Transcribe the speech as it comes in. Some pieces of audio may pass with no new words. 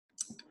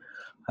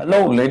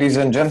Hello, ladies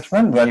and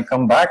gentlemen.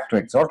 Welcome back to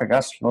Exotic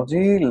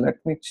Astrology.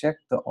 Let me check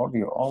the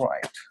audio. All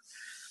right.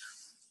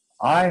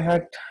 I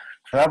had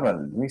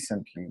traveled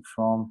recently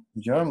from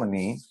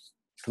Germany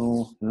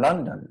to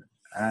London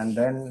and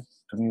then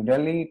to New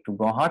Delhi to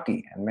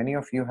Guwahati. And many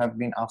of you have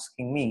been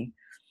asking me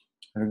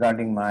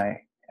regarding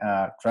my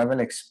travel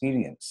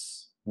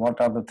experience.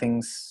 What are the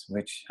things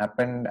which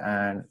happened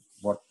and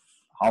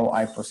how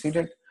I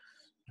proceeded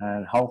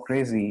and how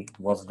crazy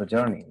was the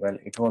journey? Well,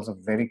 it was a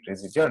very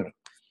crazy journey.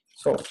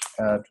 So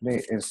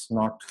today is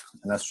not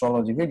an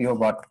astrology video,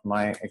 but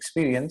my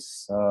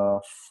experience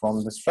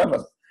from this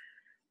travel.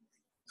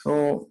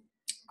 So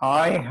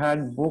I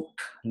had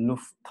booked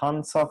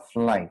Lufthansa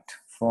flight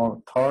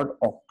for 3rd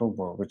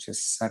October, which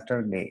is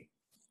Saturday.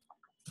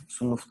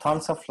 So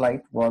Lufthansa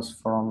flight was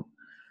from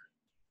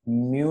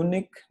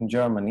Munich,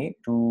 Germany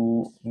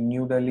to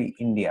New Delhi,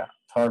 India,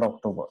 3rd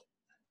October.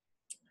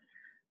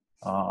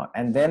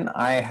 And then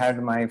I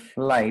had my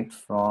flight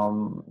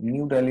from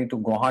New Delhi to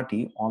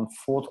Guwahati on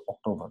 4th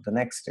October, the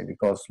next day,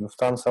 because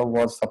Lufthansa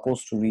was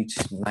supposed to reach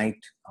night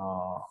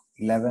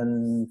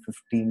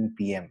 11:15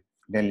 p.m.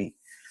 Delhi.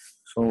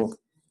 So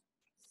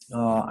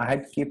I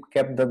had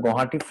kept the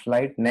Guwahati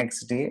flight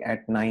next day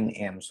at 9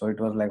 a.m. So it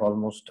was like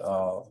almost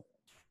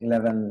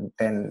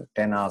 10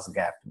 hours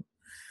gap.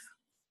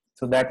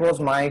 So that was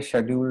my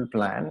scheduled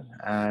plan,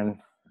 and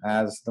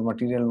as the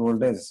material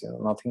world is,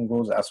 nothing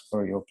goes as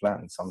per your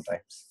plan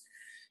sometimes.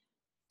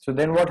 So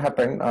then what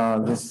happened,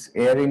 this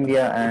Air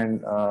India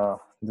and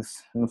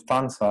this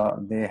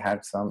Lufthansa, they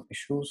had some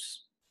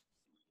issues,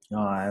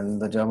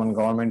 and the German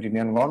government,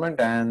 Indian government,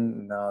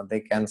 and they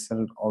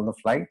cancelled all the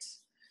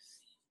flights.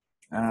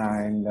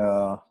 And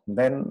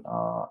then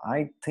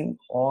I think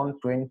on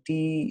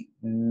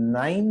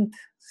 29th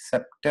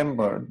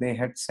September, they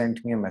had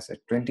sent me a message,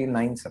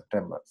 29th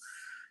September.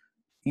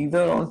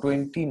 Either on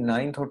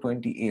 29th or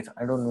 28th,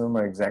 I don't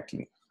remember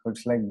exactly. So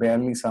it's like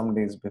barely some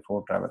days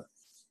before travel.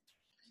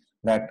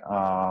 That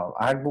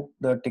I had booked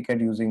the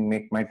ticket using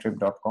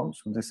makemytrip.com.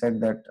 So they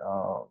said that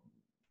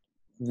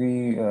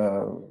we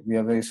are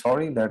very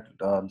sorry that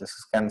this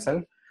is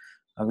cancelled.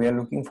 We are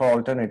looking for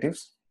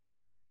alternatives,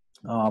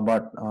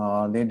 but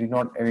they did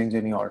not arrange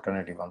any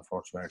alternative,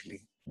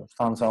 unfortunately.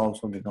 Lufthansa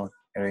also did not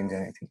arrange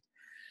anything.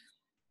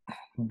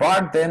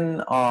 But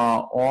then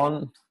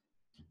on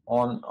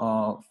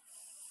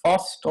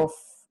 1st of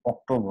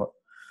October,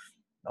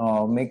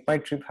 Make My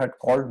Trip had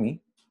called me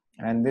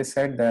and they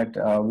said that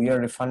we are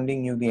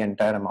refunding you the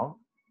entire amount.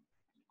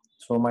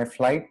 So my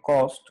flight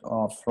cost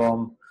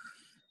from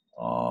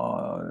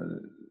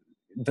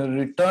the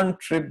return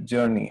trip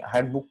journey, I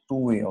had booked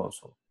two-way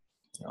also.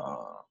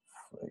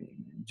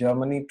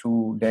 Germany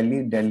to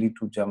Delhi, Delhi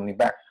to Germany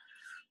back.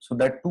 So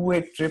that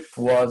two-way trip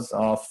was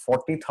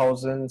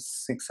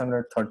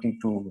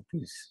 40,632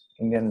 rupees,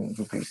 Indian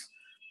rupees.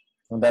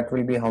 So that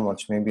will be how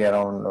much? Maybe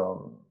around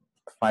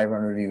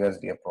 500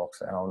 USD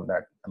approx, around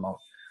that amount.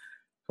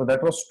 So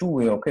that was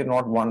two-way, okay,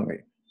 not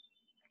one-way.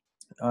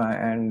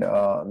 And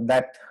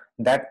that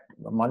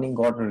money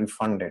got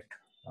refunded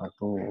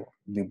to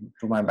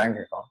my bank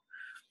account.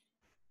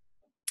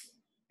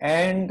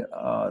 And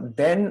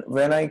then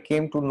when I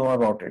came to know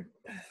about it,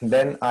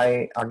 then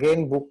I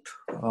again booked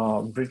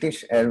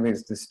British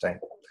Airways this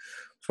time.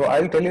 So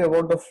I'll tell you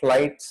about the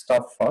flight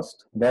stuff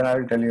first, then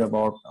I'll tell you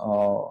about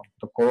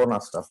the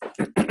Corona stuff.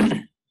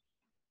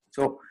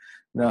 So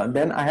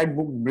then I had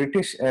booked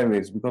British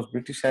Airways because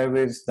British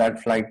Airways,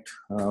 that flight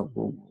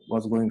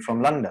was going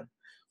from London.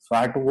 So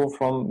I had to go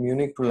from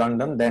Munich to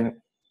London, then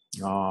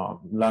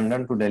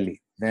London to Delhi,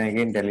 then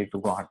again Delhi to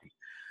Guwahati.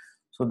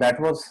 So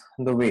that was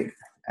the way.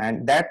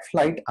 And that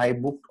flight I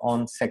booked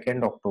on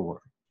 2nd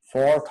October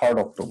for 3rd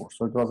October.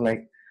 So it was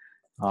like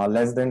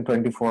less than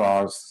 24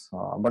 hours,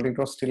 but it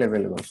was still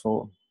available.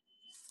 So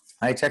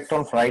I checked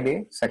on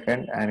Friday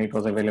 2nd and it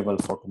was available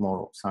for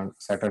tomorrow,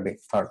 Saturday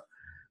 3rd.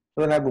 So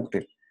then I booked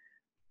it.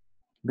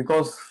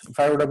 Because if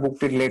I would have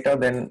booked it later,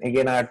 then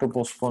again I had to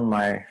postpone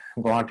my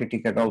Guwahati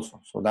ticket also.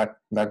 So that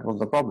was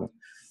the problem.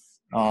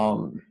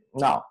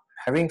 Now,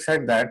 having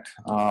said that,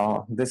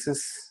 this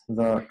is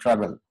the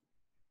travel.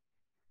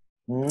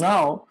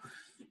 Now,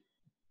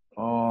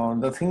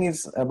 the thing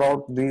is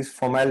about these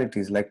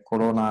formalities like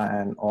Corona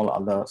and all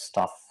other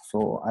stuff.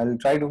 So I'll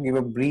try to give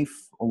a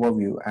brief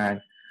overview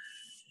and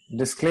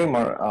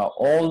disclaimer.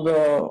 All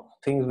the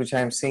things which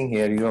I'm saying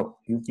here, you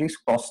please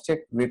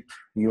cross-check with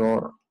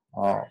your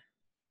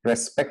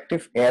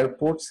respective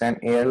airports and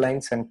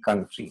airlines and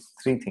country.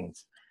 Three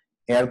things: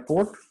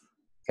 airport,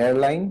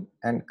 airline,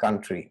 and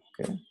country.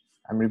 Okay,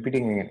 I'm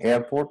repeating again: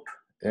 airport,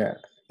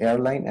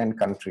 airline, and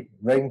country.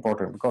 Very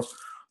important because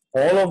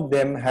all of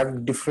them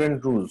have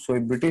different rules. So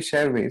if British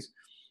Airways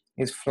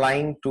is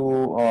flying to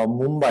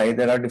Mumbai,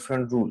 there are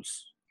different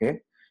rules.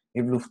 Okay,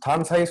 if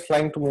Lufthansa is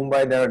flying to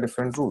Mumbai, there are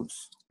different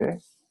rules. Okay,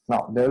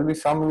 now there will be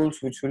some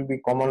rules which will be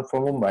common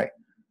for Mumbai,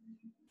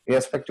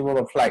 irrespective of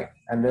the flight,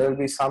 and there will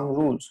be some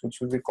rules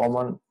which will be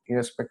common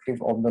irrespective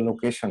of the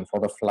location for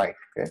the flight.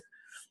 Okay,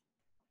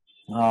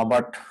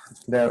 but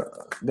they're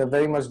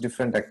very much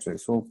different actually.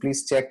 So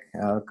please check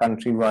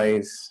country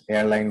wise,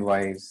 airline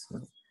wise,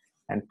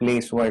 and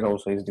place wise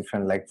also is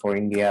different. Like for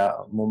India,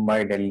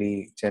 Mumbai,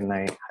 Delhi,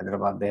 Chennai,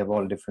 Hyderabad, they have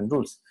all different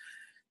rules.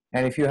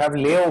 And if you have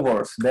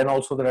layovers, then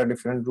also there are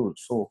different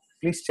rules. So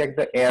please check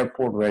the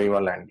airport where you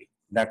are landing.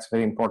 That's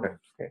very important.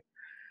 Okay.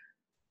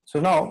 So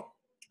now,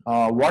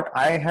 what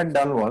I had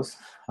done was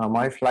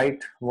my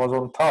flight was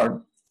on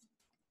 3rd.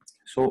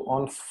 So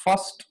on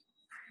 1st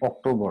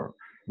October,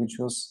 which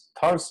was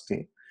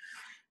Thursday,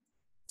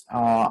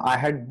 I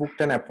had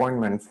booked an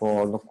appointment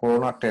for the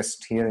corona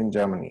test here in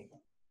Germany,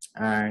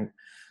 and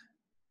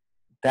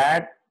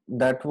that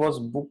was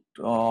booked.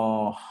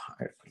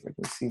 Let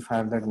me see if I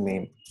have that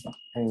name.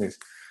 Anyways,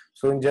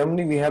 so in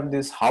Germany we have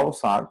this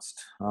Hausarzt,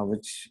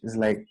 which is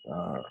like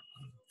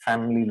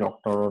family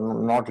doctor,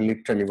 or not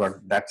literally, but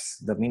that's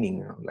the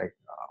meaning, like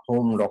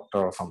home doctor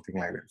or something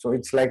like that. So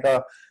it's like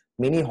a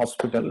mini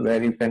hospital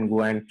where you can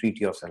go and treat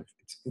yourself.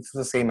 It's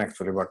the same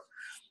actually, but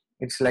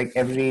it's like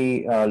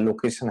every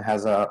location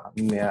has a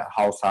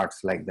house arts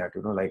like that,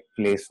 like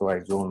place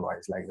wise, zone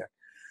wise, like that.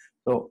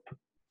 So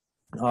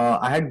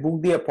I had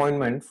booked the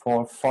appointment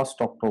for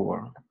 1st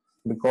October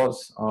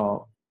because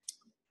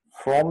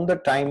from the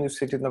time you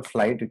sit in the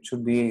flight, it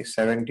should be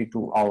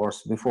 72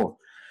 hours before.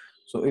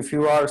 So if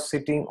you are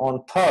sitting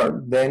on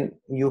 3rd, then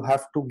you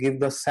have to give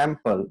the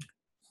sample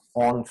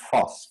on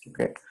 1st.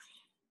 Okay.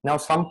 Now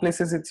some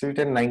places it's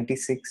written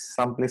 96,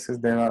 some places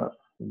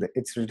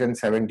it's written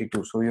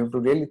 72. So you have to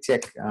really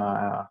check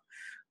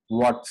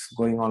what's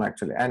going on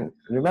actually. And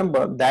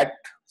remember that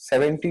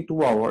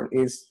 72-hour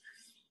is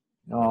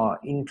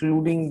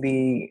including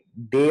the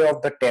day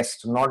of the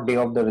test, not day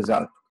of the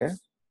result. Okay.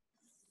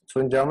 So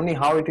in Germany,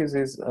 how it is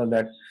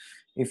that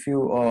if you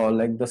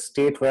like the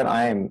state where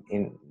I am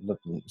in, the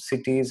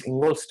city is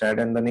Ingolstadt,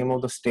 and the name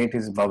of the state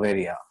is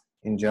Bavaria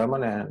in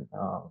German, and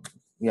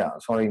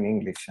in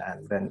English,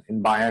 and then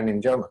in Bayern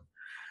in German.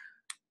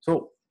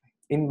 So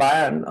in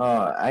Bayern,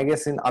 I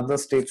guess in other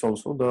states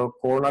also, the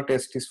corona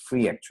test is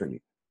free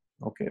actually.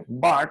 Okay,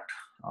 but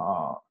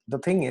the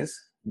thing is,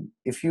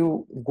 if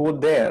you go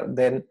there,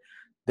 then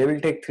they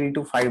will take 3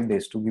 to 5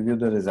 days to give you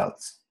the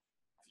results.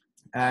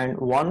 And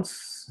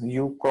once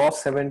you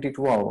cross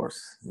 72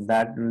 hours,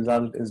 that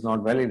result is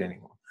not valid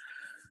anymore.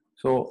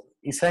 So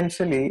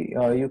essentially,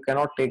 you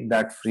cannot take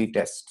that free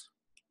test.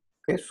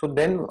 Okay, so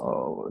then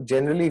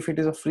generally, if it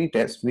is a free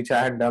test, which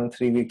I had done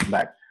 3 weeks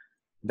back,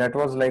 that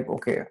was like,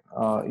 okay,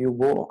 you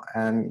go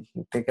and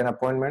take an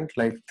appointment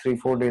like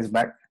 3-4 days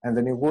back, and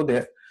then you go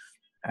there,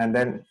 and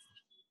then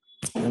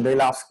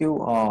they'll ask you,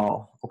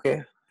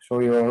 okay, show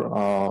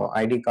your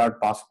ID card,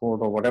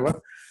 passport, or whatever,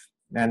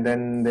 and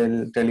then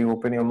they'll tell you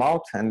open your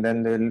mouth, and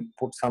then they'll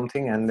put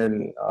something, and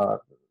they'll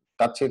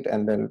touch it,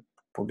 and they'll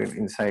put it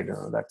inside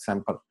that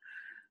sample.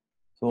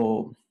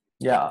 So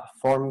yeah,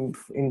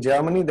 in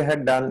Germany they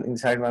had done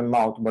inside my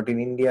mouth, but in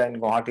India,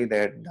 in Guwahati, they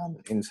had done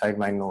inside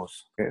my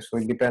nose. Okay, so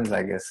it depends,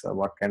 I guess,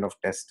 what kind of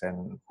test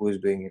and who is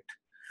doing it.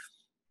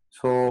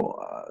 So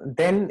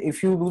then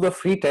if you do the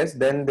free test,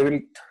 then they will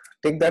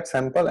take that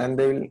sample and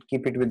they will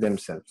keep it with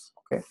themselves.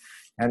 Okay,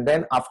 and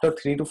then after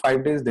 3 to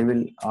 5 days they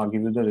will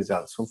give you the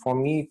results. So for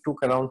me, it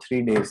took around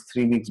 3 days,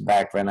 3 weeks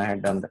back when I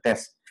had done the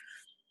test,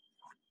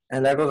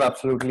 and that was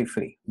absolutely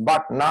free.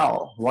 But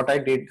now what I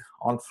did,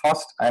 on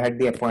 1st I had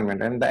the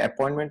appointment, and the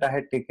appointment I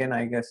had taken,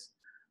 I guess,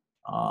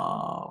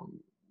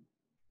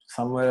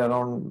 somewhere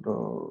around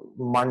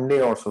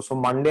Monday or so. So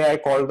Monday I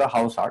called the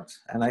house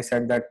arts and I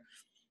said that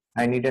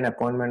I need an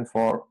appointment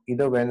for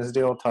either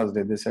Wednesday or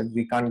Thursday. They said,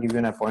 we can't give you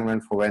an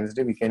appointment for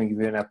Wednesday, we can give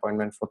you an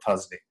appointment for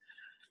Thursday.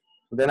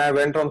 So then I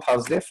went on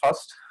Thursday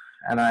first,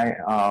 and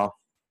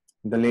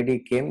the lady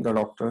came, the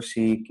doctor,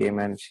 she came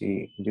and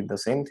she did the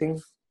same thing.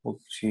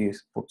 She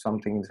put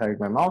something inside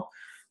my mouth,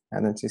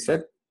 and then she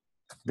said,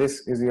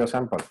 this is your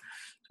sample.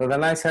 So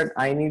then I said,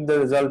 I need the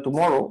result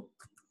tomorrow.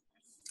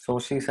 So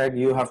she said,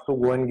 you have to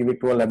go and give it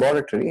to a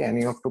laboratory,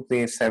 and you have to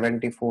pay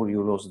 74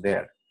 euros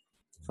there.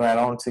 So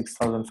around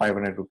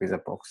 6,500 rupees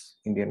approx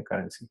Indian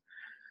currency.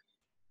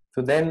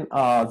 So then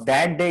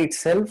that day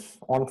itself,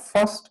 on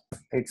 1st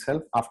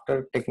itself,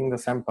 after taking the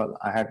sample,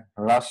 I had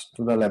rushed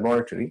to the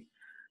laboratory,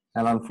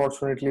 and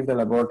unfortunately the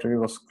laboratory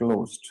was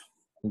closed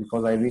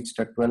because I reached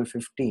at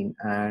 12:15,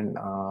 and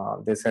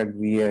they said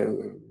we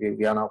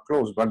are now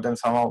closed. But then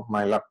somehow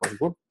my luck was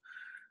good.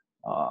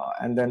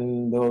 And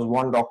then there was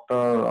one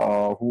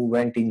doctor who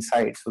went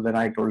inside. So then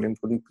I told him,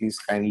 could you please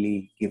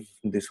kindly give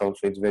this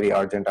also? It's very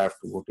urgent. I have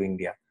to go to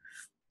India.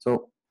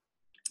 So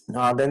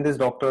then this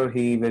doctor,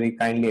 he very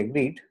kindly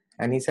agreed,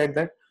 and he said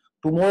that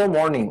tomorrow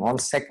morning, on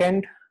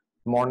 2nd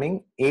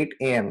morning, 8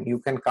 a.m., you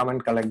can come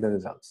and collect the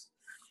results.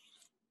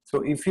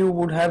 So if you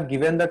would have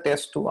given the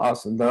test to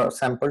us, the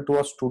sample to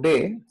us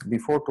today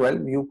before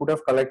 12, you could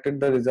have collected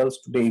the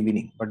results today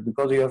evening. But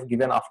because you have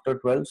given after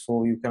 12,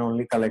 so you can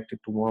only collect it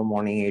tomorrow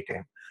morning 8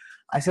 a.m.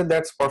 I said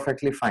that's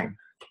perfectly fine.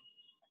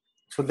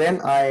 So then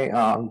I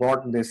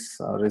got this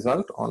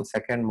result on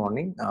 2nd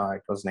morning.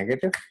 It was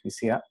negative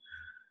PCR.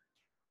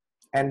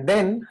 And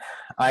then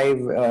I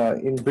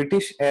in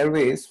British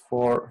Airways,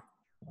 for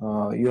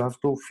you have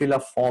to fill a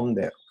form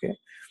there, okay?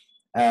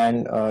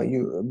 And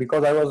you,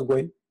 because I was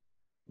going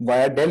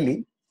via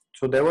Delhi,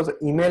 so there was an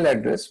email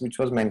address which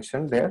was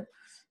mentioned there.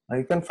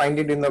 You can find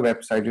it in the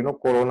website,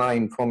 Corona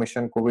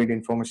information, COVID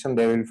information,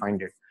 there you'll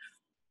find it.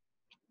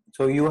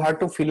 So you have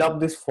to fill up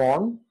this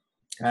form,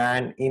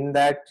 and in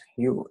that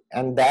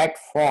that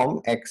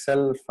form,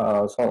 Excel,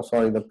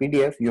 sorry, the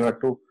PDF, you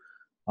have to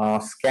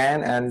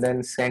scan and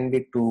then send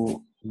it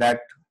to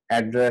that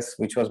address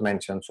which was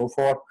mentioned. So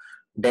for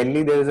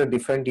Delhi, there is a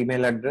different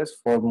email address.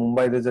 For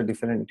Mumbai, there is a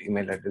different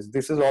email address.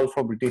 This is all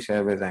for British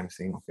Airways, I'm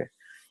saying, okay.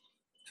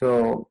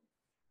 So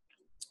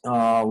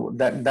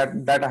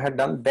that I had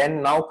done.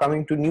 Then now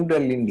coming to New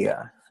Delhi,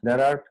 India, there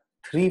are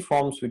 3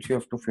 forms which you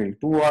have to fill.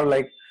 2 are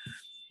like,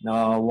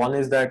 one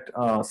is that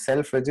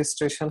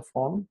self-registration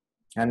form,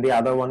 and the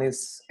other one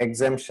is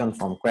exemption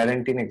form,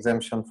 quarantine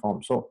exemption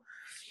form. So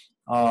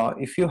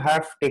if you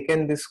have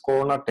taken this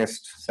corona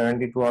test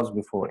 72 hours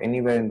before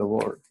anywhere in the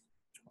world,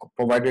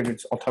 provided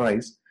it's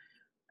authorized,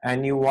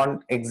 and you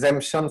want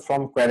exemption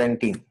from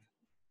quarantine.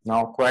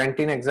 Now,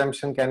 quarantine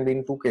exemption can be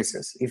in 2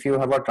 cases. If you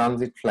have a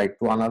transit flight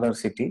to another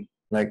city,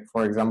 like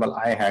for example,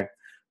 I had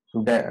to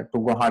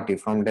Guwahati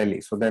from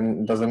Delhi, so then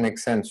it doesn't make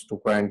sense to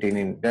quarantine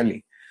in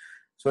Delhi.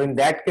 So in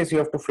that case, you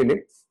have to fill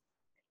it.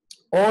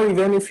 Or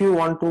even if you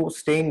want to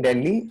stay in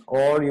Delhi,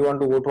 or you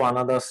want to go to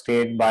another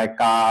state by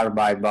car,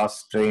 by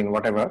bus, train,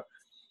 whatever.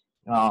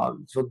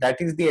 So that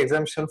is the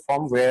exemption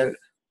form where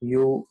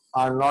you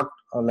are not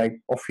like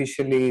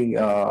officially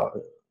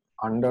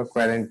under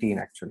quarantine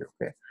actually,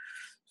 okay.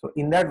 So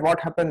in that,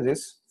 what happens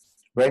is,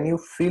 when you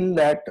feel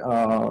that,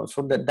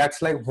 so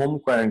that's like home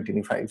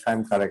quarantine, if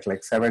I'm correct,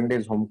 like 7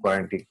 days home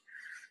quarantine.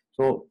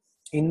 So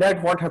in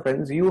that, what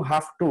happens, you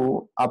have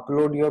to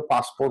upload your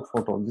passport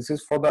photo. This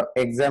is for the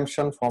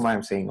exemption form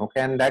I'm saying,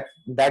 okay. And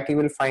that you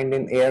will find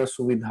in Air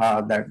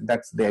Suvidha,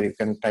 that's there. You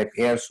can type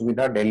Air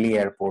Suvidha Delhi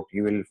Airport,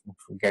 you will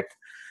get.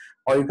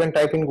 Or you can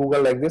type in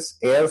Google like this,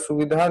 Air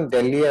Suvidha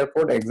Delhi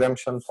Airport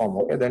exemption form,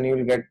 okay. Then you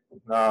will get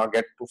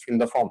to fill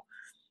the form.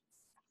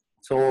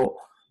 So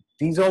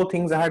these all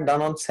things I had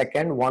done on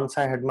 2nd, once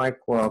I had my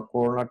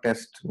corona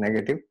test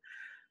negative.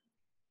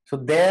 So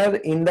there,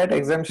 in that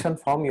exemption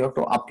form, you have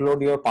to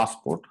upload your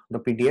passport, the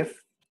PDF,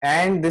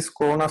 and this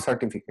corona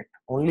certificate.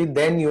 Only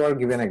then you are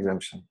given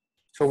exemption.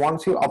 So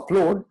once you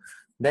upload,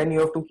 then you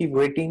have to keep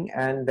waiting,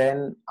 and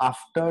then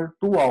after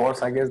 2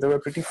 hours, I guess they were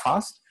pretty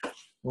fast.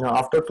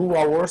 After 2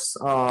 hours,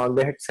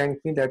 they had sent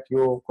me that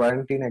your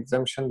quarantine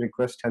exemption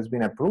request has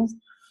been approved,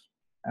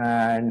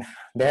 and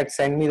they had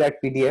sent me that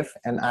PDF,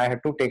 and I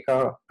had to take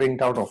a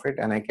printout of it,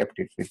 and I kept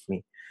it with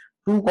me.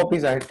 2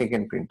 copies I had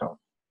taken printout.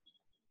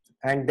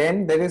 And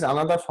then there is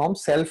another form,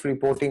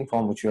 self-reporting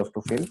form, which you have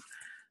to fill.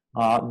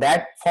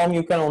 That form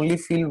you can only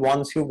fill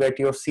once you get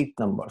your seat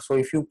number. So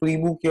if you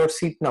pre-book your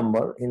seat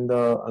number in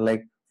the,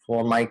 like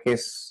for my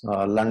case,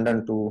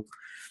 London to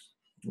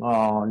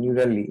New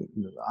Delhi,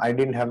 I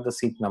didn't have the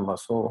seat number,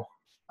 so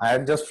I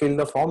had just filled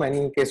the form, and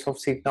in case of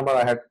seat number,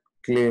 I had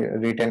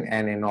written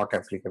NA, not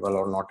applicable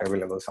or not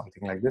available,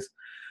 something like this.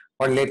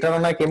 But later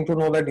on, I came to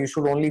know that you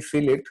should only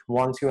fill it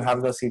once you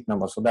have the seat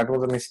number. So that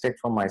was a mistake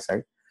from my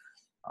side.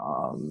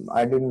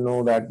 I didn't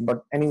know that,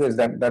 but anyways,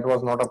 that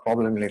was not a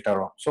problem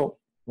later on. So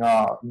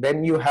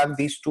then you have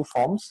these 2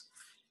 forms,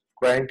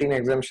 quarantine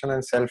exemption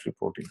and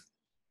self-reporting.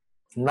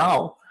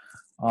 Now,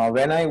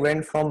 when I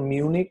went from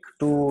Munich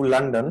to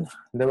London,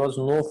 there was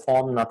no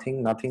form,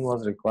 nothing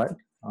was required.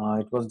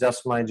 It was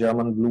just my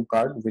German blue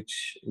card,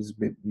 which is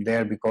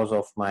there because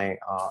of my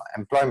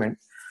employment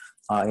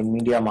in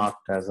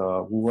MediaMarkt as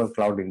a Google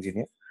Cloud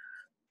engineer.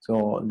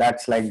 So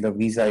that's like the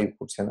visa, you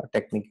could say, a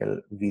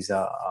technical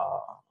visa,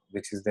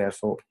 which is there.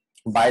 So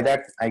by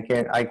that, I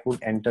could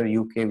enter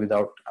UK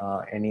without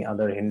any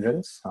other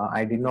hindrance.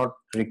 I did not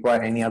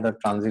require any other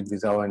transit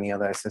visa or any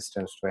other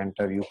assistance to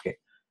enter UK.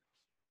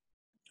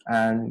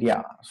 And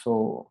yeah,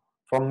 so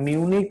from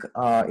Munich,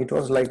 it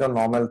was like a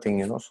normal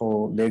thing,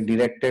 so they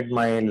directed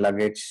my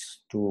luggage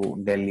to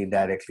Delhi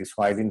directly,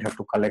 so I didn't have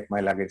to collect my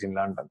luggage in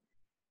London.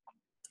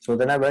 So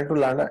then I went to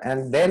London,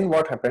 and then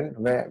what happened,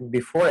 where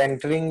before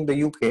entering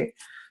the UK,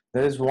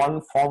 there is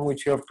one form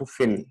which you have to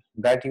fill,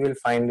 that you will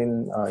find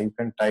in, you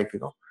can type,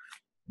 it was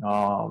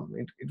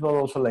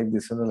also like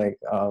this, like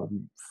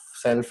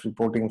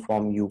self-reporting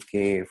form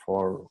UK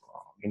for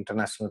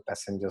international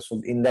passengers.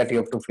 So in that, you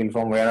have to fill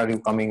from where are you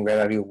coming,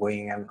 where are you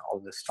going, and all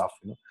this stuff.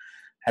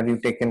 Have you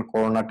taken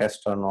corona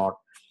test or not?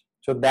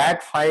 So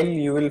that file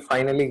you will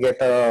finally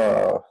get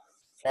a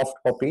soft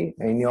copy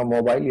in your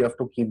mobile. You have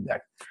to keep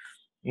that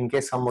in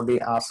case somebody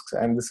asks,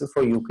 and this is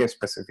for UK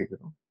specific.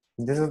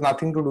 This is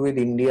nothing to do with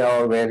India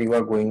or where you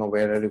are going or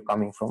where are you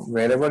coming from.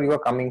 Wherever you are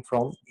coming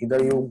from,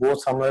 either you go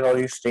somewhere or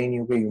you stay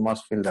in UK, you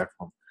must fill that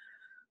form.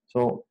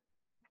 So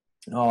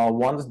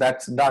once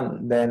that's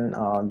done, then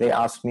they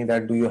asked me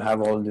that, do you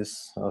have all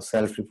this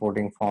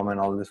self-reporting form and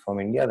all this from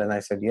India? Then I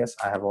said, yes,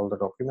 I have all the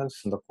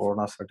documents and the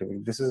corona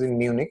certificate. This is in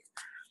Munich.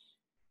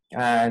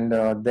 And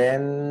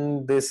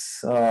then this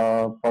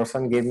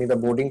person gave me the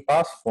boarding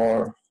pass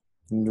for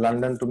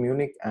London to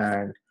Munich,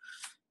 and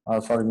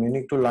sorry,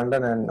 Munich to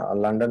London and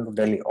London to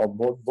Delhi, or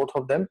both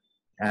of them,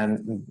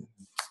 and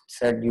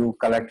said you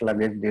collect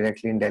luggage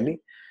directly in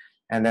Delhi.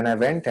 And then I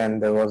went,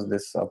 and there was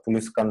this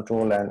police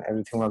control and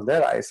everything was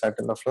there. I sat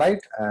in the flight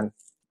and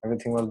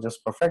everything was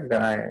just perfect.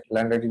 Then I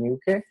landed in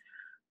UK,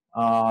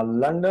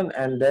 London,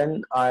 and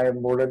then I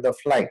boarded the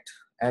flight.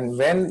 And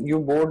when you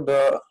board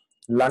the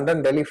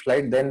London Delhi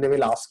flight, then they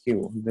will ask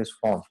you this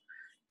form,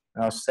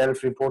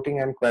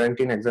 self-reporting and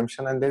quarantine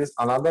exemption. And there is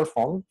another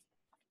form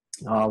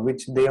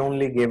which they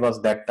only gave us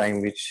that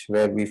time, which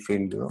where we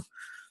filled,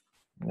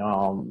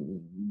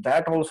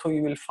 that also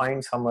you will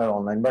find somewhere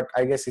online. But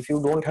I guess if you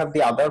don't have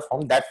the other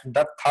form, that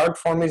third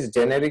form is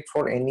generic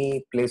for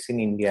any place in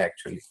India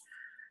actually.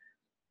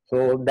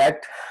 So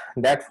that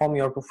form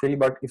you have to fill.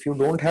 But if you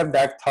don't have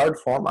that third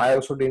form, I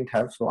also didn't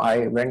have, so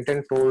I went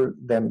and told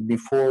them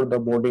before the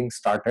boarding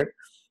started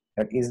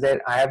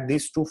that I have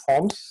these two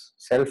forms,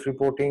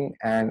 self-reporting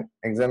and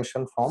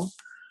exemption form,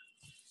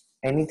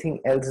 anything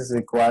else is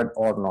required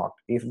or not.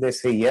 If they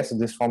say yes,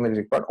 this form is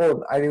required.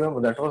 Oh, I remember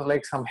that was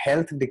like some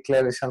health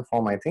declaration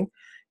form, I think.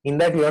 In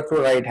that you have to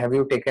write, have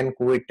you taken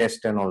COVID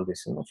test and all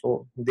this,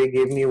 So they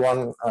gave me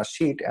one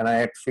sheet and I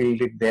had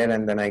filled it there,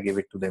 and then I gave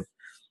it to them.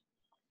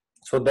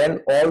 So then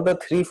all the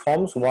three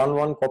forms,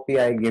 one copy,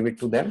 I gave it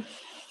to them,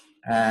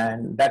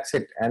 and that's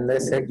it. And they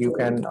said you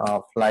can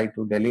fly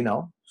to Delhi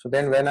now. So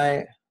then when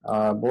I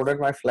boarded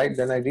my flight,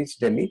 then I reached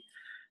Delhi.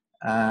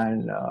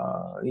 And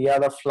yeah,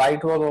 the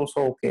flight was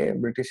also okay,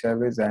 British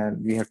Airways,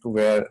 and we had to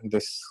wear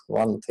this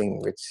one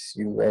thing which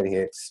you wear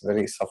here. It's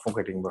very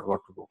suffocating, but what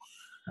to do?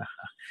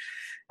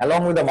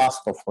 Along with the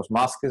mask, of course.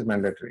 Mask is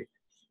mandatory.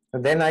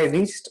 So then I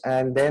reached,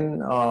 and then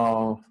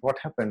what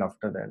happened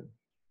after then?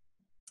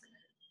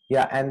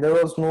 Yeah, and there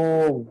was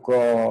no,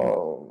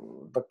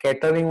 the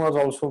catering was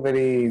also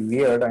very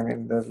weird. I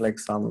mean, there's like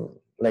some,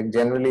 like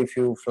generally if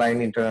you fly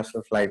in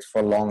international flights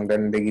for long,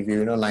 then they give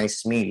you,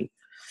 nice meal.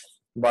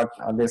 But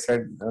they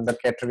said the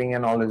catering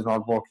and all is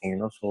not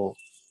working, so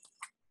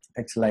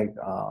it's like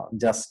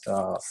just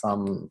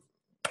some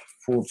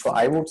food. So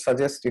I would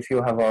suggest, if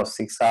you have a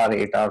 6-hour,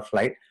 8-hour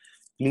flight,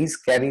 please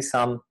carry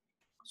some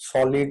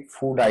solid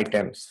food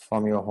items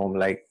from your home.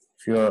 Like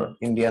if you're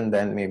Indian,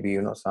 then maybe,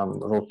 some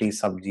roti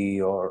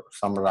sabji or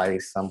some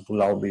rice, some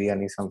pulao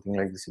biryani, something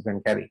like this you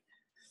can carry,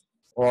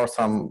 or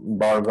some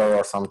burger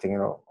or something,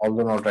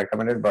 although not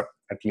recommended, but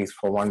at least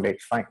for one day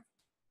it's fine.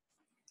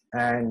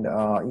 And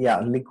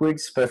yeah,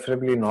 liquids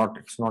preferably not,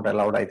 it's not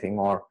allowed, I think,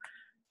 or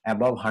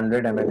above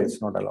 100 ml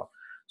it's not allowed.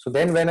 So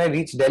then when I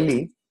reached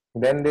Delhi,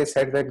 then they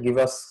said that give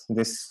us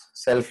this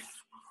self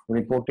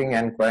reporting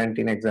and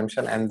quarantine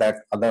exemption and that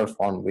other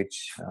form,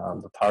 which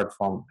the third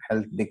form,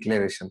 health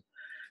declaration.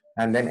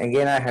 And then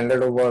again I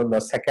handed over the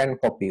second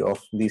copy of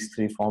these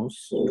three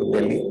forms to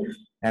Delhi,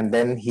 and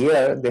then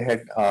here they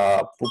had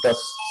put a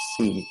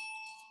seal.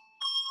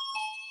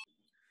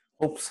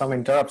 Oops, some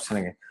interruption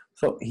again.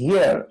 So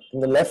here in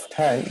the left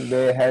hand,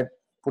 they had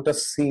put a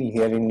seal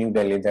here in New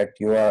Delhi that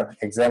you are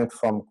exempt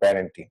from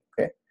quarantine.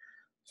 Okay.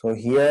 So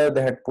here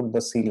they had put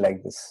the seal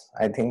like this.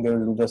 I think they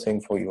will do the same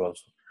for you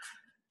also.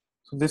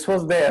 So this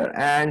was there,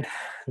 and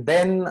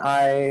then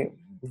I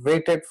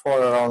waited for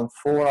around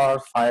 4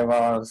 hours, 5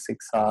 hours,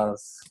 6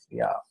 hours.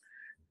 Yeah.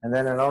 And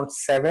then around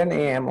 7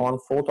 a.m. on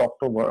 4th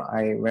October,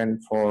 I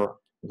went for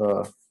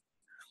the,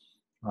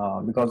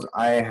 because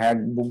I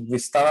had booked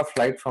Vistara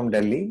flight from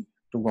Delhi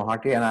to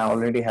Guwahati, and I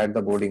already had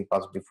the boarding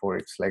pass before.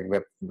 It's like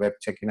web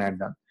check-in I had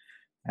done,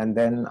 and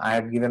then I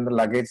had given the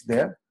luggage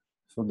there.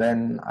 So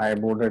then I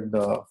boarded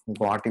the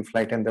Guwahati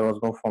flight, and there was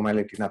no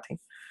formality, nothing.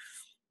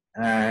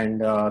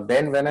 And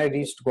then when I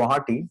reached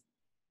Guwahati,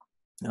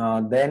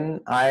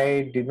 then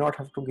I did not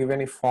have to give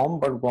any form,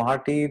 but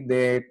Guwahati,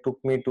 they took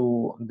me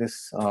to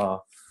this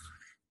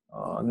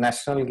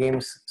National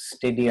Games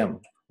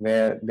Stadium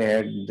where they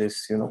had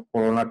this,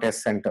 Corona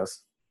test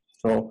centers.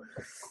 So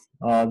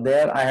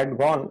there I had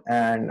gone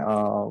and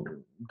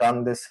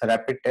done this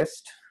rapid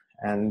test,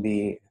 and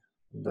the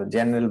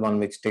general one,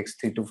 which takes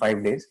 3 to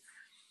 5 days.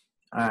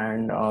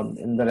 And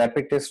in the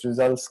rapid test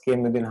results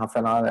came within half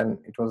an hour, and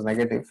it was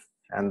negative.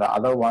 And the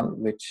other one,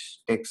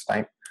 which takes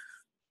time,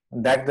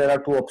 that there are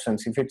two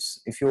options.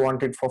 If you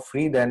want it for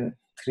free, then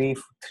three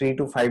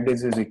to 5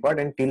 days is required,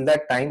 and till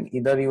that time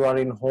either you are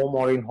in home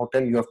or in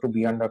hotel, you have to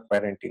be under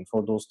quarantine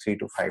for those 3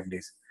 to 5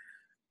 days.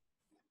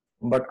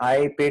 But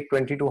I paid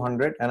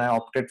 2200 and I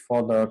opted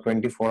for the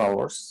 24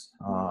 hours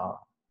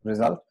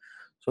result.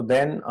 So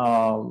then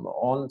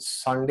on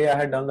Sunday I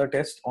had done the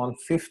test. On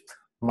 5th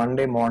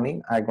Monday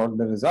morning I got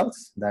the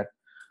results that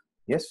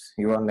yes,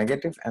 you are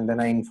negative. And then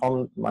I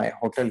informed my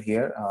hotel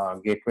here,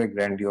 Gateway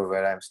Grandeur,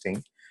 where I am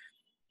staying,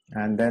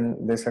 and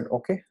then they said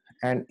okay.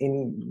 And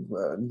in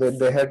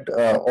they had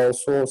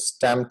also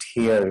stamped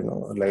here,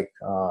 like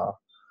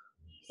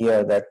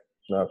here that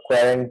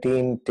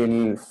quarantine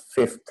till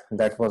 5th,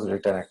 that was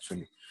written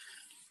actually.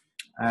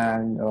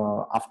 And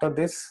after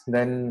this,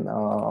 then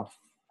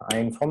I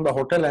informed the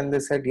hotel, and they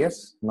said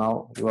yes,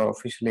 now you are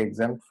officially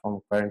exempt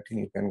from quarantine,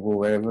 you can go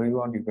wherever you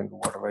want, you can do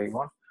whatever you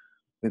want,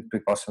 with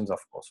precautions of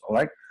course. All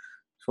right.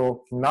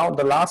 So now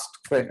the last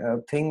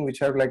thing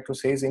which I would like to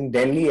say is, in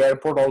Delhi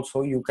airport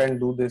also you can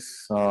do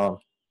this the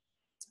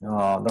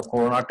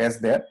corona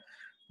test there,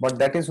 but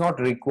that is not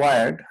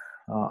required.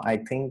 I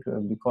think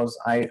because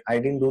I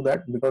didn't do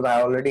that because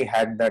I already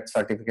had that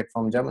certificate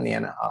from Germany,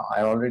 and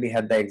I already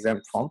had the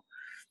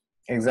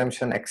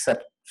exemption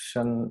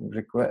exception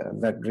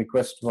request, that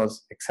request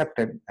was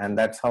accepted, and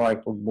that's how I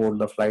could board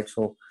the flight.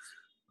 So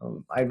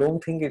I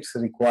don't think it's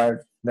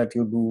required that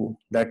you do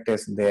that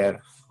test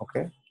there.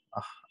 Okay.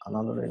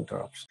 Another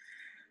interruptions.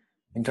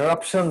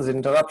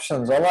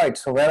 All right.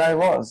 So where I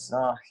was,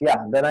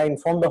 yeah. Then I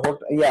informed the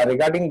hotel. Yeah,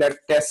 regarding that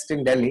test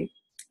in Delhi,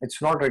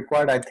 it's not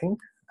required, I think,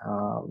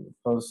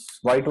 because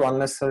why to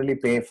unnecessarily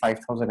pay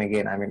 5,000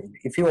 again? I mean,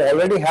 if you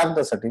already have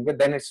the certificate,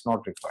 then it's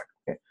not required.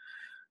 Okay,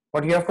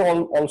 but you have to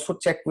also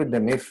check with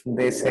them if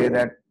they say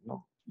that,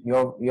 you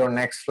know, your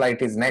next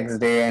flight is next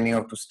day and you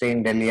have to stay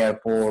in Delhi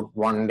airport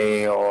one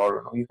day,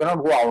 or you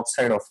cannot go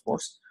outside, of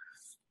course.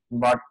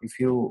 But if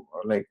you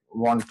like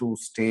want to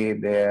stay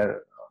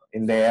there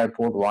in the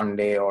airport one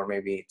day, or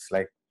maybe it's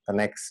like the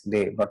next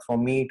day, but for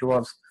me it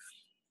was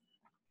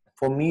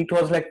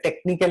like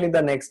technically the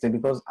next day,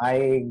 because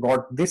I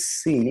got this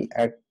seal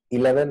at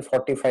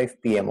 11:45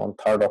 p.m. on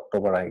 3rd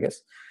October, I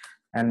guess,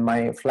 and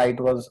my flight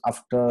was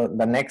after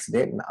the next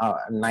day,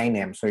 9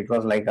 a.m. So it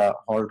was like a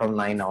halt of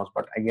 9 hours,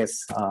 but I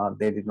guess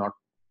they did not.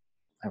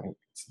 I mean,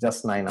 it's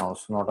just 9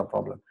 hours, not a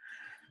problem.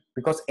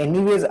 Because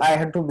anyways, I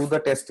had to do the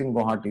test in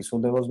Guwahati, so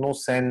there was no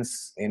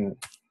sense in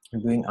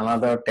doing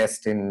another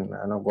test in,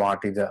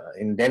 Guwahati,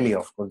 in Delhi,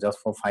 of course, just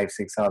for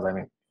 5-6 hours. I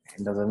mean,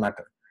 it doesn't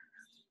matter.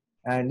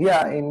 And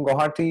yeah, in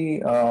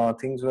Guwahati,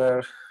 things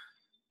were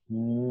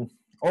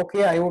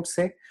okay, I would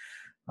say.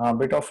 A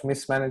bit of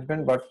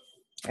mismanagement, but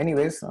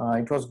anyways,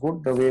 it was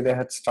good the way they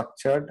had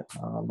structured.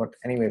 But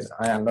anyways,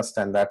 I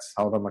understand that's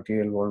how the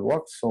material world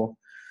works. So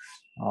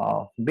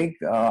big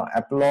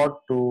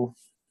applaud to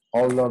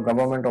all the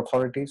government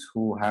authorities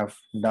who have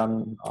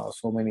done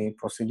so many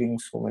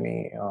proceedings, so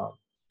many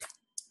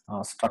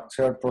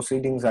structured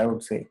proceedings, I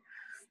would say,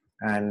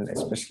 and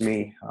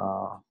especially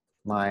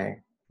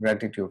my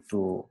gratitude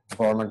to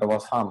government of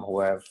Assam, who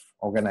have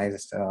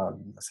organized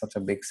such a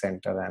big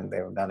center, and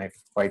they've done it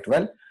quite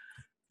well,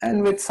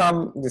 and with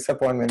some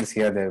disappointments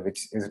here there,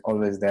 which is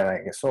always there, I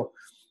guess. So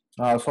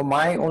so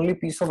my only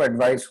piece of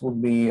advice would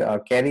be,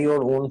 carry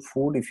your own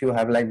food if you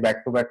have like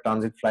back-to-back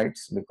transit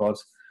flights,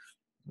 because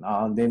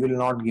they will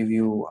not give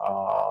you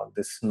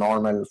this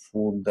normal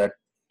food, that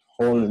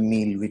whole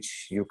meal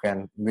which you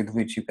can, with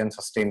which you can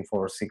sustain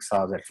for 6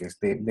 hours at least.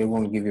 They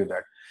won't give you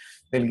that.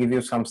 They'll give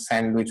you some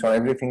sandwich, or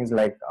everything is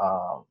like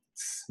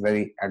it's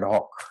very ad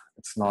hoc.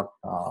 It's not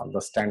the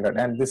standard,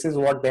 and this is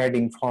what they had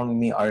informed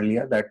me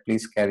earlier, that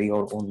please carry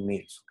your own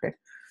meals. Okay,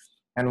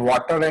 and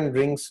water and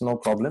drinks, no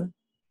problem.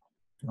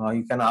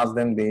 You can ask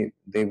them,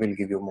 they will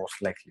give you most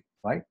likely,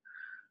 right?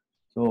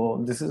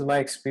 So this is my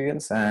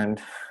experience, and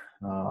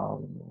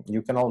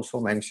you can also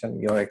mention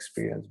your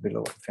experience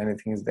below if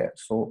anything is there.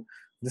 So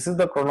this is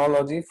the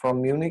chronology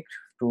from Munich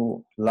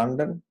to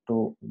London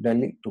to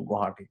Delhi to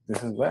Guwahati.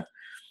 This is where.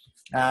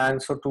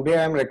 And so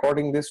today I'm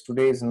recording this.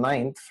 Today is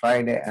 9th,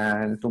 Friday,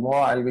 and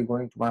tomorrow I'll be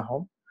going to my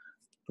home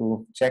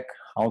to check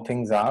how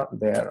things are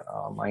there,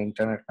 my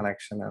internet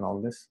connection and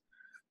all this.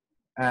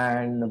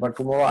 And but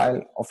tomorrow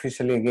I'll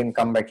officially again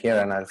come back here,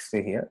 and I'll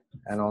stay here.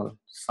 And on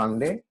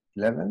Sunday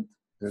 11th,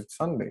 is it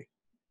Sunday?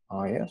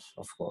 Yes,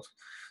 of course.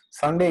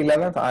 Sunday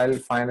 11th, I'll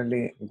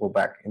finally go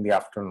back in the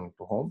afternoon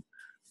to home,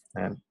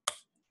 and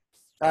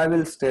I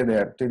will stay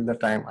there till the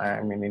time I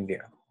am in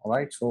India. All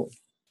right. So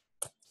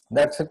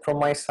that's it from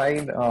my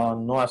side.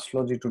 No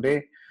astrology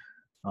today.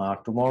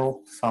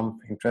 Tomorrow, some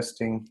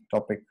interesting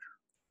topic.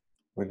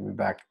 Will be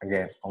back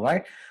again. All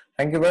right.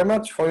 Thank you very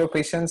much for your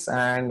patience.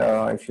 And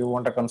if you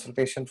want a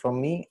consultation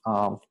from me,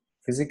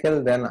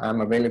 physical, then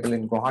I'm available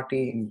in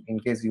Guwahati. In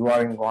case you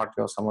are in Guwahati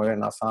or somewhere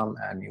in Assam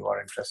and you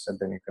are interested,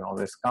 then you can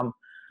always come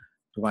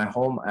to my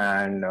home,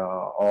 and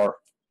or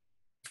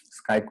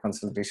Skype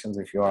consultations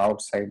if you are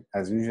outside,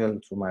 as usual,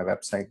 through my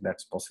website.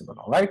 That's possible.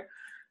 All right.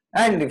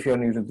 And if you're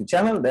new to the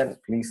channel, then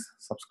please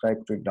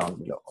subscribe to it down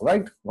below. All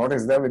right. God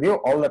is there with you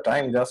all the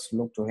time. Just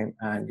look to him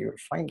and you'll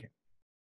find him.